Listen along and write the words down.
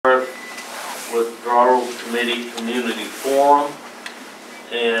Withdrawal Committee Community Forum.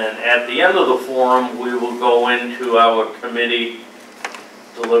 And at the end of the forum, we will go into our committee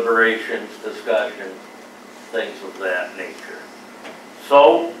deliberations, discussions, things of that nature.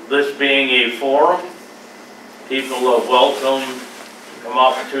 So, this being a forum, people are welcome to come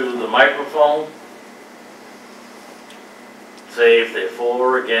up to the microphone, say if they're for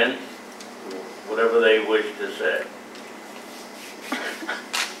or against, whatever they wish to say.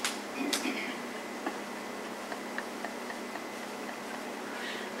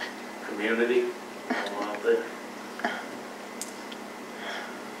 Community, out there.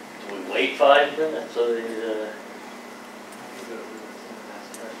 Do we wait 5 minutes? Or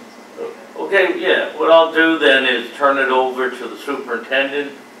okay, yeah. What I'll do then is turn it over to the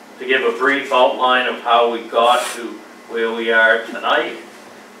superintendent to give a brief outline of how we got to where we are tonight,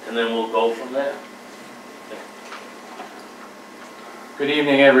 and then we'll go from there. Good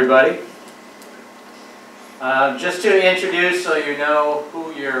evening, everybody. Just to introduce so you know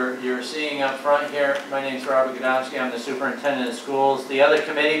who you're seeing up front here, my name is Robert Godomsky. I'm the superintendent of schools. The other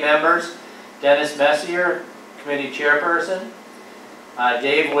committee members, Dennis Messier, committee chairperson,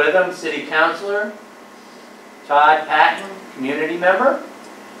 Dave Witham, city councilor, Todd Patton, community member,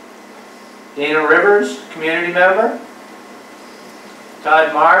 Dana Rivers, community member,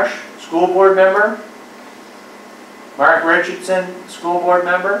 Todd Marsh, school board member, Mark Richardson, school board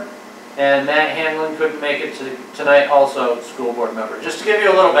member, and Matt Hanlon couldn't make it tonight, also school board member. Just to give you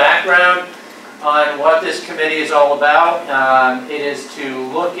a little background on what this committee is all about, it is to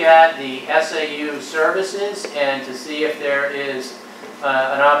look at the SAU services and to see if there is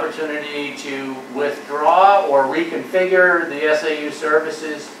an opportunity to withdraw or reconfigure the SAU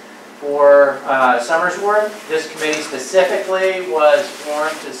services for Somersworth. This committee specifically was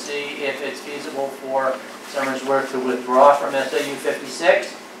formed to see if it's feasible for Somersworth to withdraw from SAU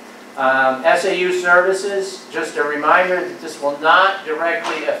 56. SAU services, just a reminder that this will not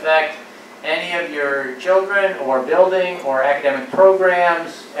directly affect any of your children or building or academic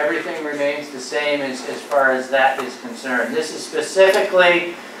programs. Everything remains the same as far as that is concerned. This is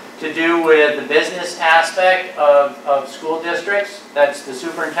specifically to do with the business aspect of school districts. That's the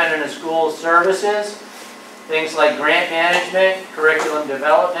superintendent of schools services, things like grant management, curriculum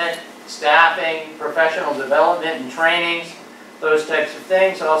development, staffing, professional development and trainings, those types of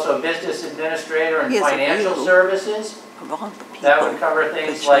things. Also business administrator and financial services. That would cover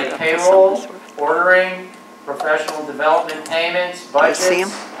things like payroll, ordering, professional development payments,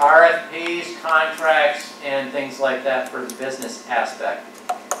 budgets, RFPs, contracts, and things like that for the business aspect.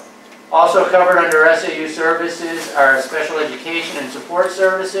 Also covered under SAU services are special education and support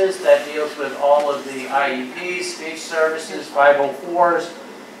services. That deals with all of the IEPs, speech services, 504s,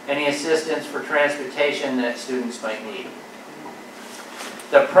 any assistance for transportation that students might need.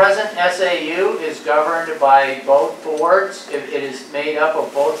 The present SAU is governed by both boards. It is made up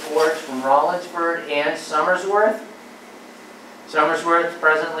of both boards from Rollinsford and Somersworth. Somersworth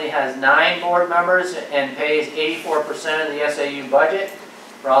presently has 9 board members and pays 84% of the SAU budget.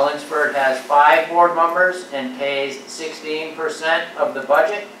 Rollinsford has 5 board members and pays 16% of the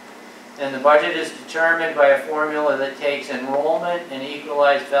budget. And the budget is determined by a formula that takes enrollment and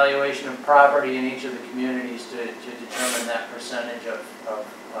equalized valuation of property in each of the communities to determine that percentage of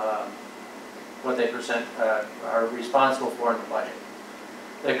what they are responsible for in the budget.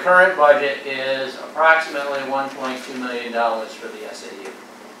 The current budget is approximately $1.2 million for the SAU.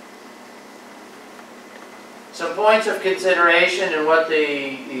 Some points of consideration and what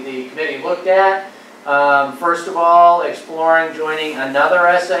the committee looked at. First of all, exploring joining another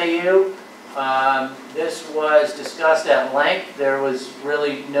SAU. This was discussed at length. There was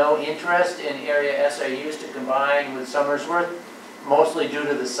really no interest in area SAUs to combine with Somersworth, mostly due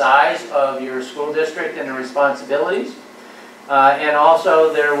to the size of your school district and the responsibilities. And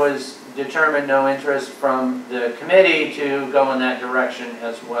also there was determined no interest from the committee to go in that direction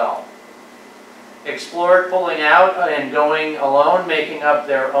as well. Explored pulling out and going alone, making up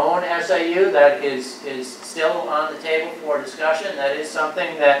their own SAU. That is still on the table for discussion. That is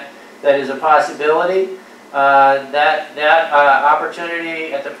something that is a possibility. That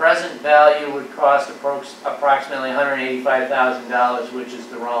opportunity at the present value would cost approximately $185,000, which is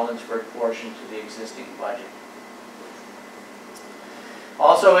the Rollinsford portion to the existing budget.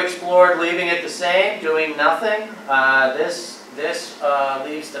 Also explored leaving it the same, doing nothing. This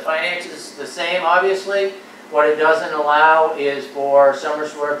leaves the finances the same, obviously. What it doesn't allow is for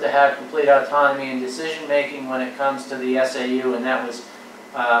Somersworth to have complete autonomy in decision making when it comes to the SAU, and that was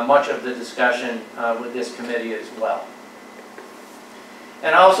much of the discussion with this committee as well.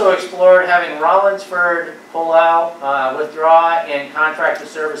 And also explored having Rollinsford pull out, withdraw, and contract the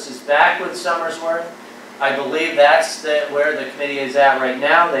services back with Somersworth. I believe that's where the committee is at right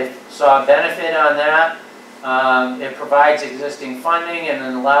now. They saw a benefit on that. It provides existing funding and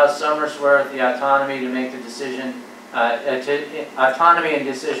then allows Somersworth the autonomy to make the decision, autonomy in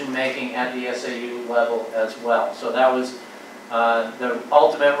decision making at the SAU level as well. So that was the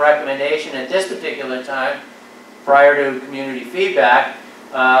ultimate recommendation at this particular time, prior to community feedback,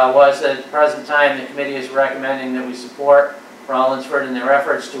 was that at the present time the committee is recommending that we support Rollinsford in their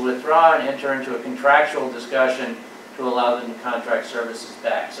efforts to withdraw and enter into a contractual discussion to allow them to contract services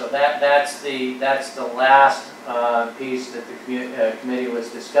back. So that's the last piece that the committee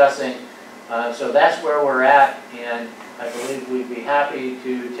was discussing. So that's where we're at, and I believe we'd be happy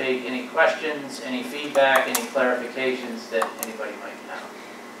to take any questions, any feedback, any clarifications that anybody might have.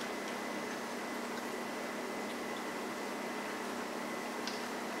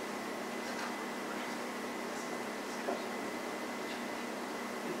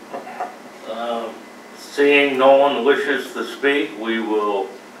 Seeing no one wishes to speak, we will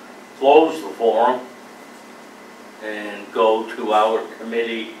close the forum and go to our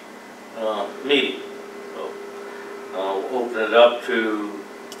committee meeting. So I'll open it up to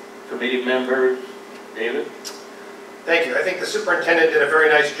committee members. David? Thank you. I think the superintendent did a very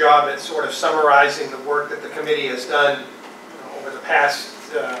nice job at sort of summarizing the work that the committee has done over the past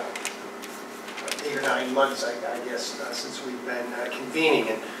 8 or 9 months, I guess, since we've been convening.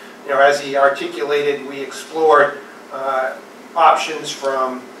 And as he articulated, we explored options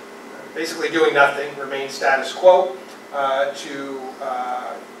from basically doing nothing, remain status quo, to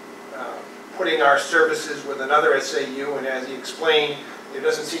putting our services with another SAU, and as he explained, there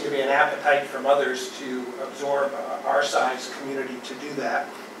doesn't seem to be an appetite from others to absorb our size community to do that.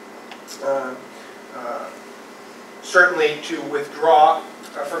 Certainly to withdraw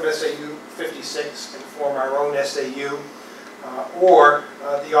from SAU 56 and form our own SAU, or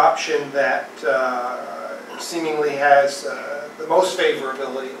the option that seemingly has the most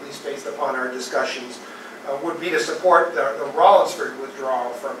favorability, at least based upon our discussions, would be to support the Rollinsford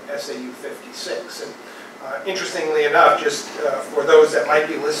withdrawal from SAU 56. And interestingly enough, just for those that might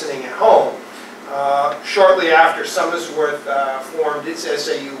be listening at home, shortly after Somersworth formed its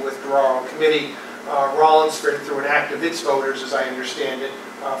SAU withdrawal committee, Rollinsford, through an act of its voters, as I understand it,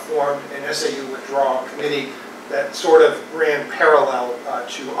 formed an SAU withdrawal committee that sort of ran parallel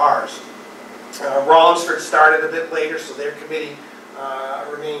to ours. Rollinsford started a bit later, so their committee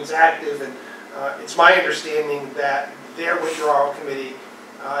remains active, and it's my understanding that their withdrawal committee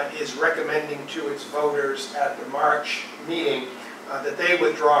is recommending to its voters at the March meeting that they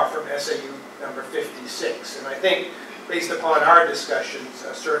withdraw from SAU number 56. And I think, based upon our discussions,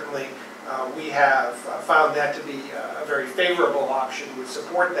 certainly we have found that to be a very favorable option, would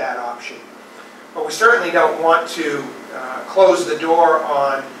support that option. But we certainly don't want to close the door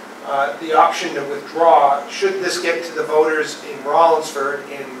on the option to withdraw should this get to the voters in Rollinsford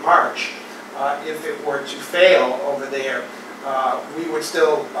in March. If it were to fail over there, we would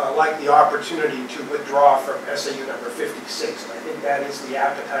still like the opportunity to withdraw from SAU number 56. And I think that is the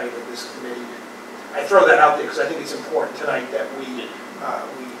appetite of this committee. I throw that out there because I think it's important tonight that we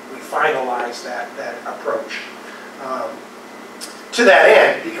finalize that approach. To that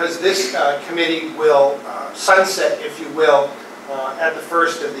end, because this committee will sunset, if you will, at the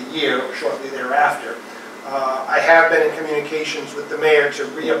first of the year or shortly thereafter, I have been in communications with the mayor to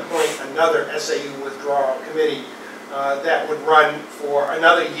reappoint another SAU withdrawal committee that would run for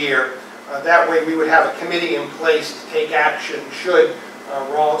another year. That way we would have a committee in place to take action should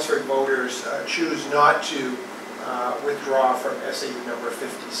Rollinsford voters choose not to withdraw from SAU number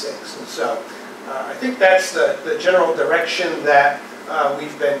 56. And so I think that's the general direction that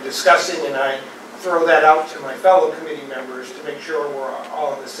we've been discussing, and I throw that out to my fellow committee members to make sure we're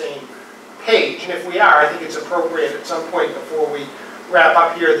all on the same page. And if we are, I think it's appropriate at some point before we wrap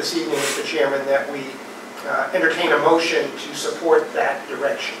up here this evening, Mr. Chairman, that we entertain a motion to support that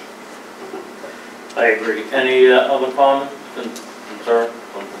direction. I agree. Any other comments, concerns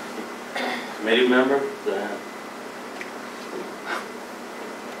from committee members?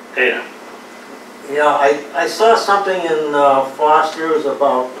 Dana. Yeah, I saw something in Foster's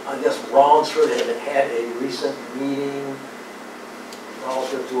about, I guess Rollinsford had a recent meeting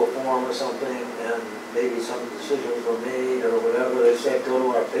relative to a form or something, and maybe some decisions were made or whatever. They said go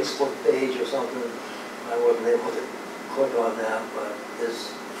to our Facebook page or something. I wasn't able to click on that, but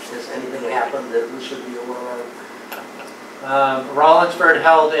has anything happened that we should be aware of? Rollinsford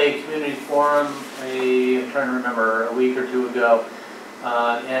held a community forum, I'm trying to remember, a week or two ago.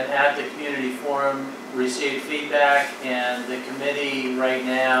 and at the community forum received feedback, and the committee right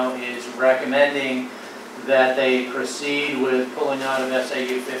now is recommending that they proceed with pulling out of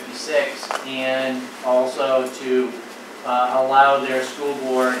SAU 56 and also to allow their school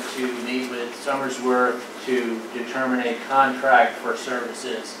board to meet with Somersworth to determine a contract for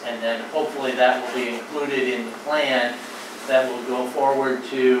services, and then hopefully that will be included in the plan that will go forward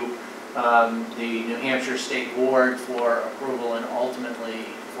to the New Hampshire State Board for approval and ultimately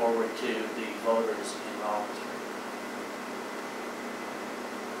forward to the voters in Rollinsford.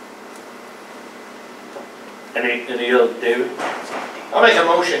 Any other, David? I'll make a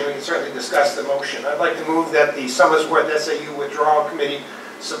motion, we can certainly discuss the motion. I'd like to move that the Somersworth SAU Withdrawal Committee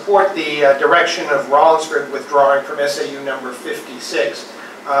support the direction of Rollinsford withdrawing from SAU number 56.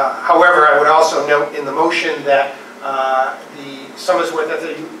 However, I would also note in the motion that the Somersworth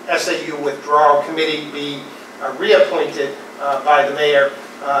SAU Withdrawal Committee be reappointed by the mayor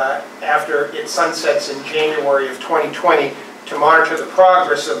after it sunsets in January of 2020 to monitor the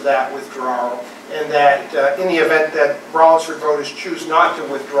progress of that withdrawal, and that in the event that Rollinsford voters choose not to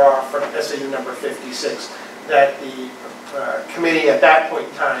withdraw from SAU number 56, that the committee at that point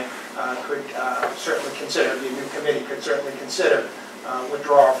in time could certainly consider, the new committee could certainly consider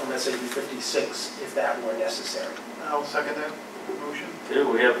withdrawal from SAU 56 if that were necessary. I'll second that motion. Okay,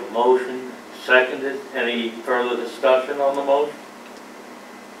 we have a motion, seconded. Any further discussion on the motion?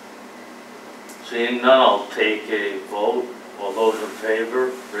 Seeing none, I'll take a vote. All those in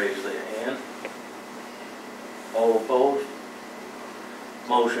favor, raise their hand. All opposed?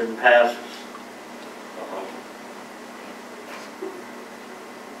 Motion passes.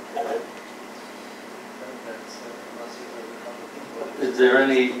 Is there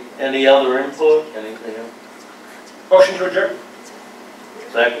any other input? Anything else? Motion to adjourn.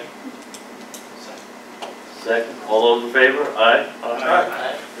 Second? Second. All those in favor? Aye? Aye.